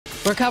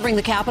We're covering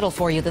the Capitol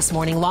for you this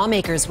morning.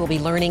 Lawmakers will be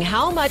learning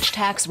how much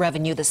tax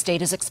revenue the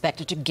state is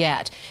expected to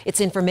get.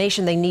 It's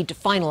information they need to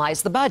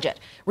finalize the budget.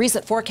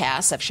 Recent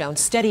forecasts have shown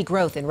steady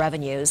growth in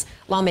revenues.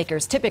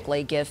 Lawmakers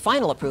typically give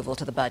final approval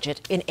to the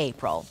budget in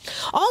April.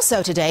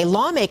 Also today,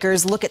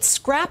 lawmakers look at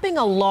scrapping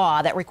a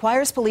law that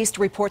requires police to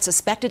report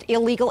suspected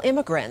illegal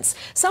immigrants.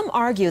 Some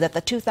argue that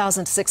the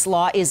 2006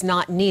 law is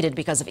not needed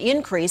because of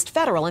increased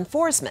federal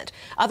enforcement.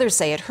 Others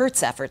say it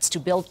hurts efforts to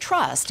build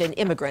trust in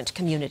immigrant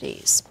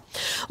communities.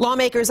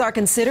 Lawmakers are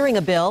considering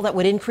a bill that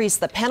would increase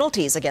the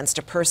penalties against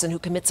a person who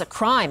commits a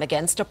crime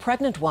against a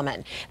pregnant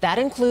woman. That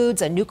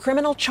includes a new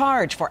criminal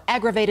charge for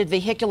aggravated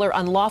vehicular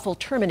unlawful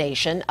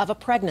termination of a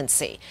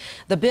pregnancy.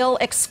 The bill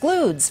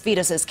excludes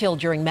fetuses killed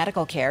during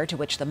medical care to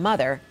which the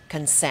mother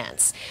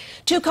consents.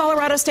 Two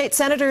Colorado state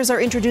senators are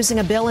introducing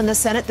a bill in the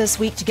Senate this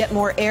week to get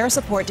more air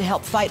support to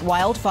help fight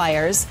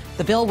wildfires.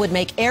 The bill would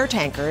make air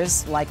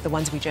tankers, like the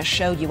ones we just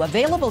showed you,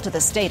 available to the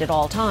state at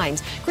all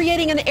times,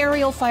 creating an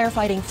aerial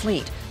firefighting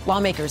fleet.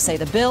 Lawmakers say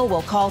the bill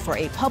will call for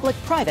a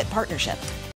public-private partnership.